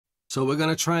So we're going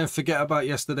to try and forget about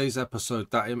yesterday's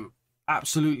episode, that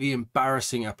absolutely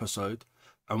embarrassing episode.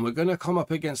 And we're going to come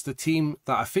up against a team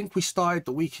that I think we started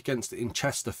the week against in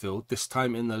Chesterfield, this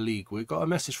time in the league. We got a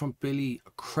message from Billy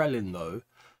Krellin, though.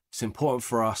 It's important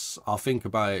for us. I'll think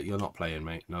about it. You're not playing,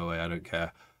 mate. No way, I don't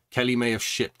care. Kelly may have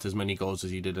shipped as many goals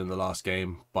as he did in the last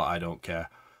game, but I don't care.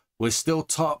 We're still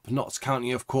top. Notts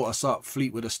County have caught us up.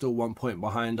 Fleetwood are still 1 point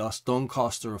behind us.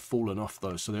 Doncaster have fallen off,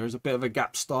 though. So there is a bit of a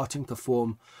gap starting to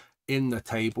form in the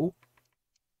table.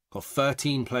 Got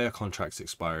 13 player contracts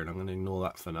expiring. I'm going to ignore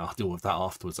that for now. I'll deal with that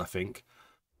afterwards, I think.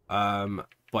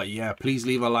 But yeah, please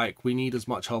leave a like. We need as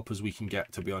much help as we can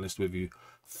get, to be honest with you.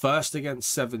 First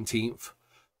against 17th.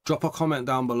 Drop a comment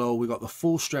down below. We got the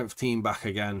full strength team back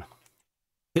again.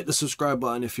 Hit the subscribe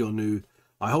button if you're new.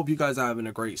 I hope you guys are having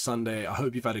a great Sunday. I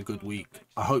hope you've had a good week.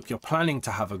 I hope you're planning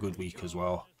to have a good week as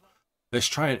well. Let's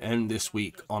try and end this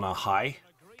week on a high.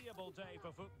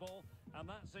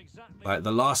 Like,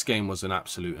 the last game was an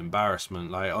absolute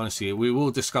embarrassment. Like, honestly, we will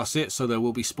discuss it, so there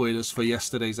will be spoilers for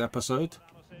yesterday's episode.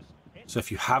 So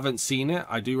if you haven't seen it,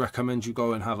 I do recommend you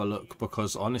go and have a look,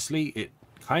 because honestly, it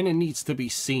kind of needs to be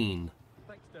seen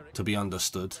to be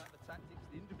understood.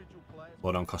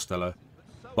 Well done, Costello.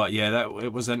 But yeah,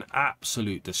 it was an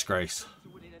absolute disgrace.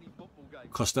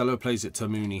 Costello plays it to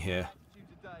Mooney here.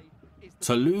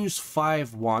 To lose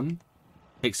 5-1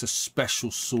 takes a special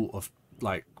sort of,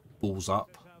 like, balls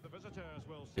up.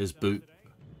 His boot.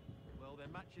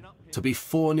 To be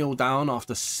 4-0 down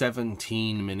after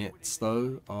 17 minutes,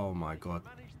 though. Oh my god.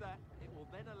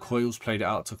 Coyle's played it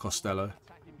out to Costello.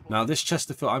 Now this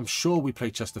Chesterfield, I'm sure we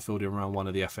played Chesterfield in round 1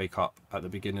 of the FA Cup at the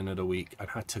beginning of the week and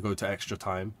had to go to extra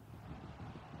time.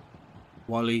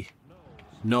 Wally.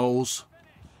 Knowles.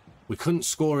 We couldn't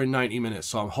score in 90 minutes,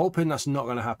 so I'm hoping that's not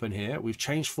going to happen here. We've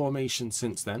changed formation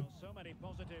since then.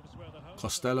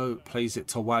 Costello plays it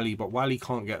to Wally, but Wally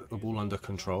can't get the ball under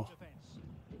control.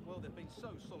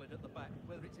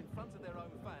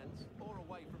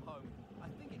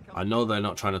 I know they're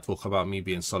not trying to talk about me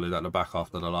being solid at the back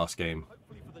after the last game.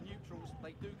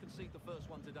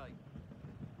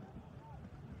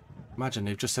 Imagine,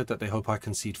 they've just said that they hope I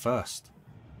concede first.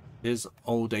 Here's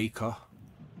Old Acre.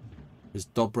 Here's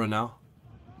Dobra now.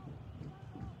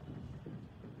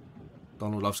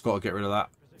 Donald Love's got to get rid of that.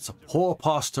 It's a poor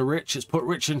pass to Rich. It's put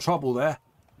Rich in trouble there.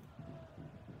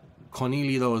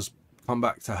 Cornelie, though, has come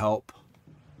back to help.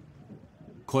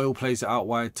 Coyle plays it out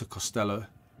wide to Costello.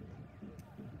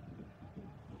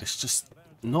 It's just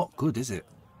not good, is it?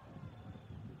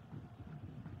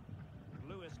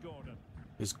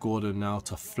 Here's Gordon now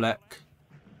to Fleck.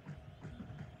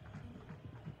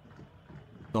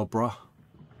 Dobra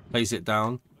plays it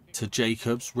down to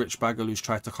Jacobs. Rich Bagaloo's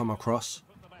tried to come across.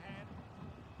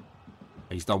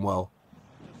 He's done well.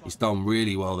 He's done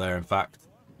really well there, in fact.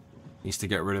 Needs to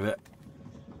get rid of it.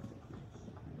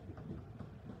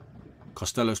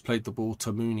 Costello's played the ball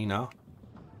to Mooney now.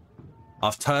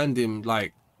 I've turned him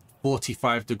like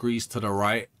 45 degrees to the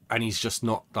right, and he's just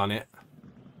not done it.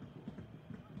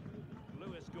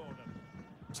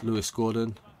 It's Lewis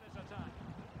Gordon.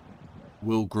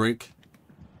 Will Grigg.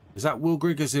 Is that Will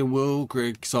Grigg as in Will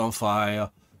Grigg's on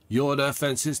fire? Your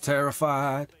defense is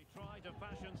terrified.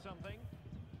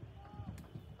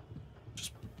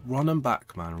 Just run them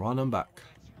back, man. Run them back.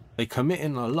 They're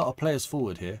committing a lot of players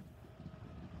forward here.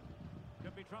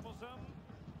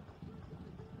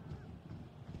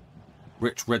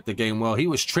 Rich read the game well. He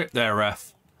was tripped there,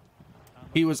 ref.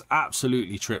 He was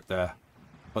absolutely tripped there.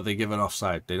 But they give an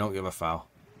offside. They don't give a foul.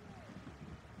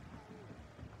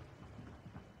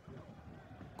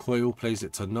 Coyle plays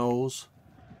it to Knowles.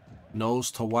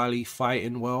 Knowles to Wally,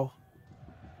 fighting well.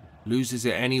 Loses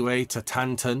it anyway to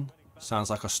Tanton. Sounds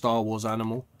like a Star Wars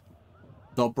animal.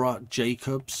 Dobra,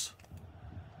 Jacobs.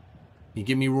 Can you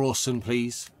give me Rawson,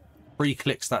 please? 3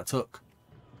 clicks that took.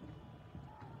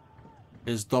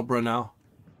 Here's Dobra now.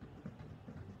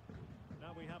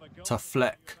 To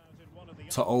Fleck.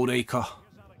 To Old Acre.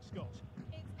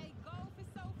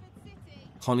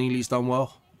 Corneli's done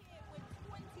well.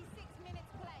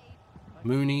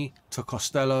 Mooney to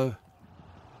Costello.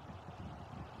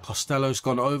 Costello's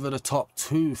gone over the top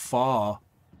too far.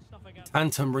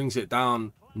 Tanton brings it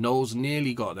down. Knowles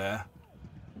nearly got there.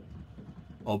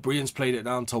 O'Brien's played it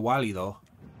down to Wally, though.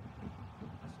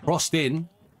 Crossed in.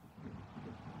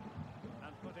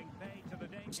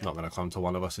 It's not going to come to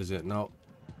one of us, is it? No.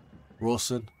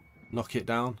 Rawson. Knock it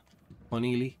down.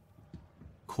 Cornelie.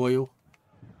 Coyle.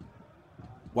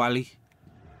 Wally.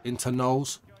 Into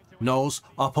Knowles. Knowles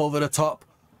up over the top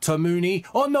to Mooney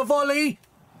on the volley.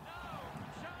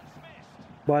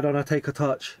 Why don't I take a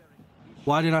touch?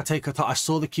 Why did I take a touch? I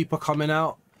saw the keeper coming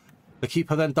out. The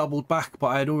keeper then doubled back, but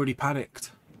I had already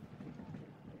panicked.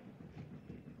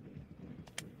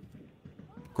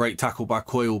 Great tackle by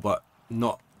Coyle, but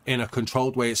not in a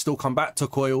controlled way. It's still come back to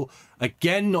Coyle.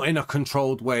 Again, not in a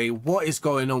controlled way. What is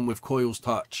going on with Coyle's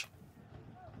touch?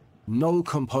 No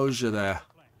composure there.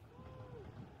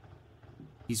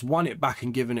 He's won it back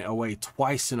and given it away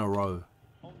twice in a row.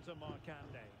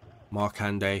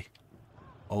 Markande.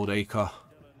 Old Acre.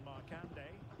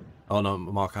 Oh no,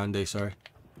 Markande, sorry.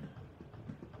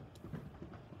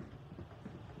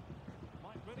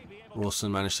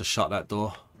 Rawson managed to shut that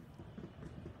door.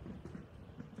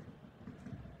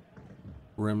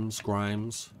 Rims,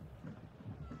 Grimes.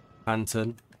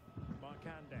 Anton.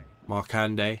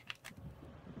 Markande.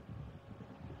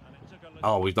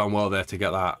 Oh, we've done well there to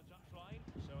get that.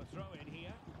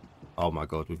 Oh my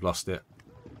god, we've lost it.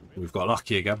 We've got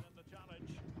lucky again.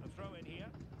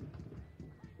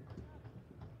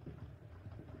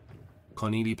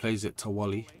 Corneli plays it to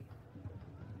Wally.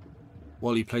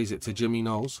 Wally plays it to Jimmy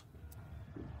Knowles.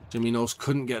 Jimmy Knowles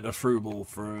couldn't get the through ball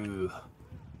through.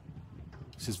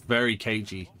 This is very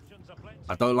cagey.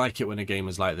 I don't like it when a game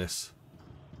is like this.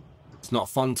 It's not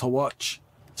fun to watch.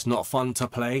 It's not fun to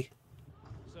play.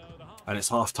 And it's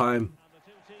half time.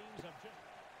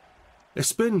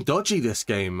 It's been dodgy, this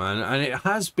game, man. And it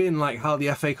has been like how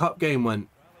the FA Cup game went.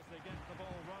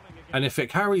 And if it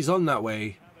carries on that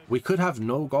way, we could have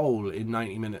no goal in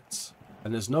 90 minutes.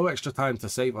 And there's no extra time to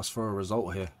save us for a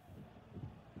result here.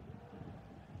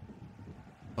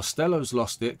 Costello's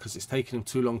lost it because it's taken him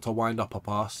too long to wind up a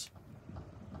pass.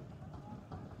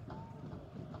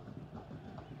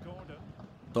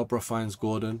 Dobra finds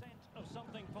Gordon.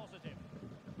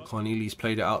 Corneli's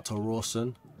played it out to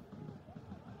Rawson.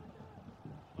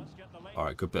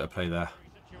 Alright, good bit of play there.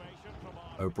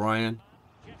 O'Brien.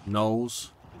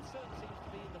 Knowles.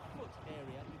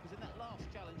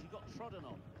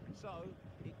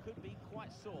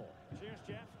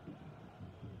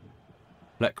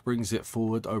 Fleck brings it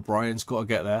forward. O'Brien's got to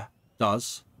get there.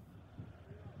 Does.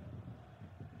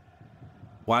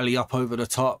 Wally up over the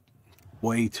top.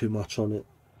 Way too much on it.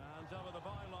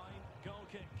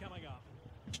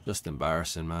 It's just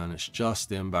embarrassing, man. It's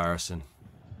just embarrassing.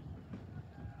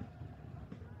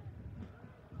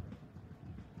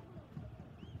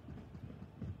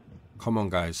 Come on,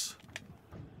 guys.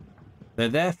 They're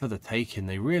there for the taking.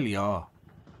 They really are.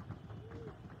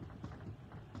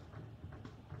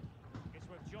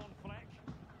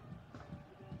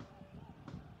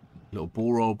 Little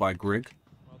ball roll by Grigg.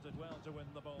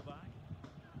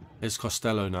 Here's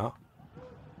Costello now.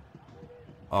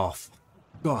 Oh, for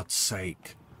God's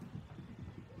sake.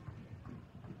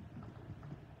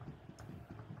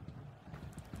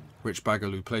 Rich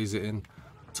Bagaloo plays it in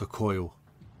to Coyle.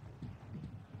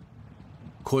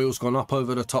 Coyle's gone up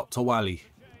over the top to Wally.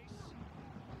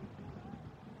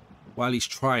 Wally's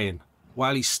trying.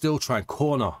 Wally's still trying.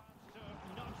 Corner.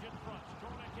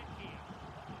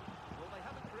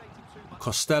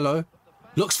 Costello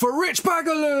looks for Rich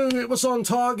Bagaloo. It was on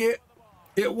target.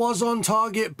 It was on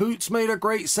target. Boots made a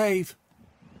great save.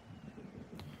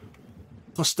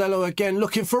 Costello again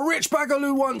looking for Rich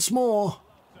Bagaloo once more.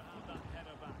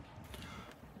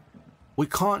 We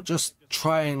can't just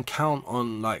try and count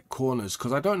on like corners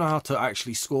because I don't know how to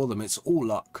actually score them. It's all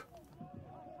luck.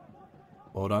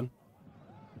 Well done.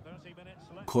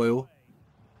 Coyle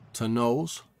to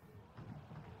Knowles.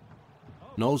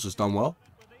 Knowles has done well.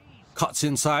 Cuts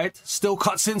inside. Still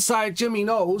cuts inside. Jimmy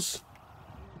Knowles.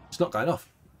 It's not going off.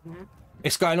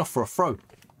 It's going off for a throw.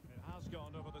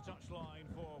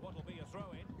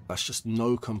 That's just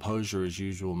no composure as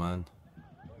usual, man.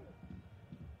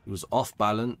 He was off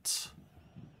balance.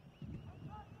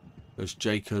 There's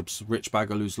Jacobs. Rich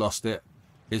Bagaloo's lost it.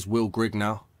 Here's Will Grigg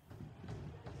now.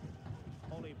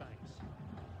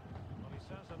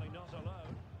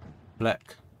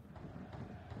 Fleck.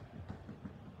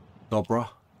 Dobra.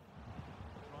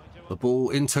 The ball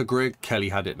into Grigg. Kelly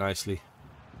had it nicely.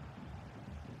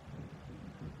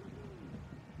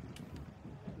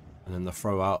 And then the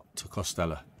throw out to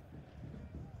Costello.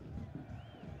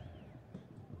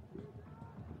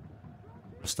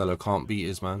 Costello can't beat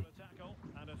his man.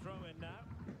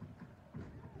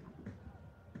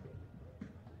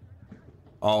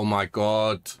 Oh my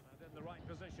God.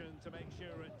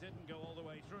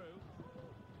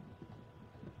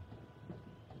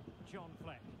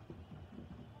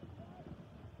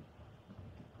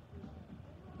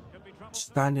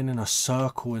 Standing in a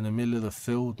circle in the middle of the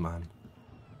field, man.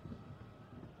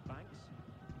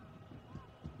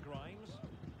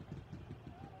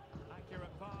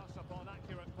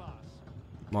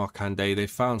 Markande, they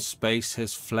found space.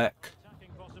 Here's Fleck.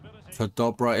 to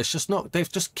Dobra. It's just not,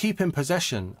 they've just keeping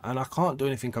possession and I can't do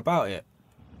anything about it.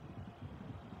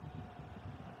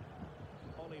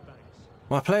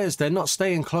 My players, they're not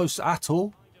staying close at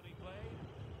all.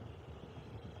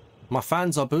 My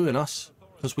fans are booing us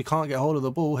because we can't get hold of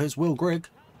the ball. Here's Will Grigg.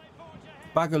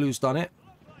 Bagaloo's done it.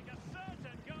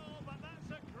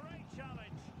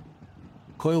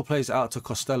 Coyle plays out to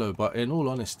Costello, but in all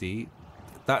honesty,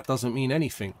 that doesn't mean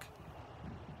anything.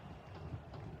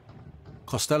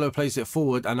 Costello plays it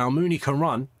forward, and now Mooney can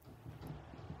run.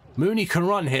 Mooney can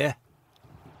run here.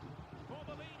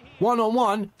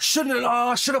 One-on-one.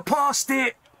 I should have passed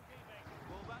it.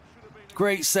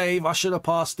 Great save. I should have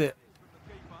passed it.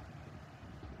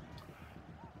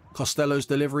 Costello's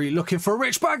delivery, looking for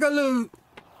Rich Bagaloo.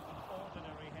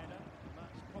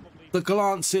 The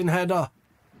glancing header.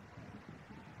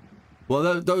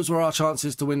 Well, those were our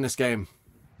chances to win this game.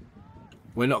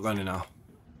 We're not going to now.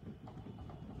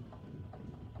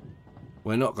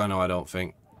 We're not going to, I don't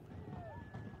think.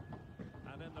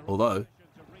 Although,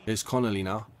 here's Connolly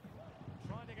now.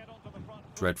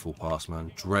 Dreadful pass,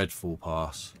 man. Dreadful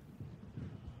pass.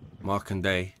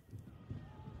 Markanday.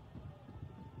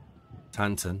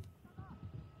 Tanton.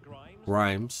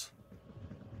 Grimes.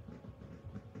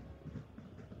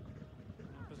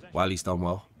 Wiley's done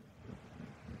well.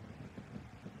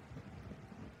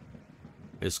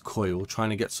 Here's Coyle trying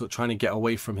to get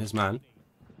away from his man.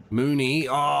 Mooney.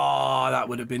 Oh, that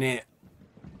would have been it.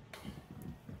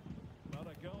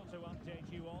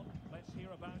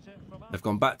 They've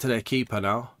gone back to their keeper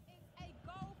now.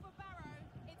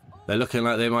 They're looking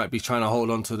like they might be trying to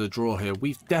hold on to the draw here.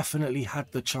 We've definitely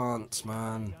had the chance,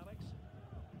 man.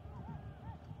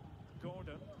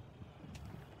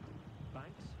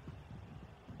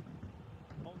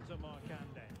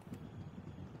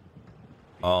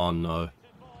 Oh no.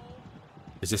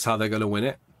 Is this how they're going to win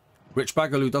it? Rich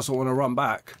Bagaloo doesn't want to run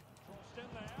back.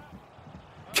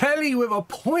 Kelly with a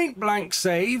point blank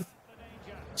save.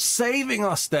 Saving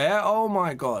us there. Oh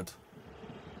my God.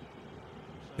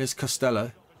 Here's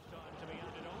Costello.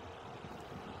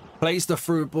 Plays the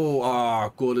through ball.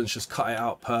 Oh, Gordon's just cut it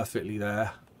out perfectly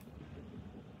there.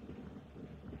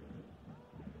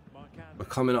 We're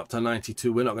coming up to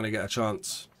 92. We're not going to get a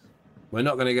chance. We're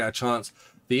not going to get a chance.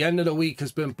 The end of the week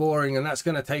has been boring, and that's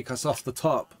going to take us off the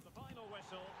top.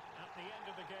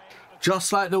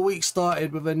 Just like the week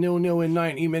started with a 0-0 in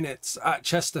 90 minutes at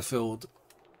Chesterfield,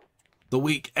 the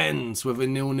week ends with a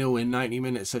 0-0 in 90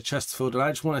 minutes at Chesterfield. And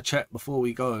I just want to check before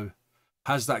we go,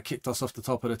 has that kicked us off the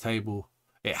top of the table?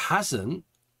 It hasn't,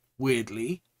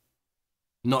 weirdly.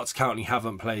 Notts County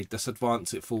haven't played. Let's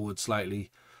advance it forward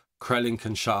slightly. Krellin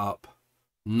can shut up.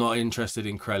 Not interested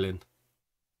in Krellin.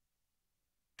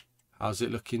 How's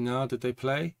it looking now? Did they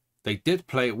play? They did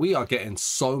play. We are getting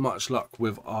so much luck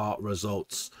with our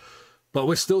results. But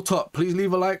we're still top. Please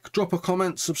leave a like, drop a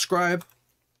comment, subscribe.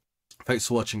 Thanks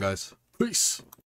for watching, guys. Peace.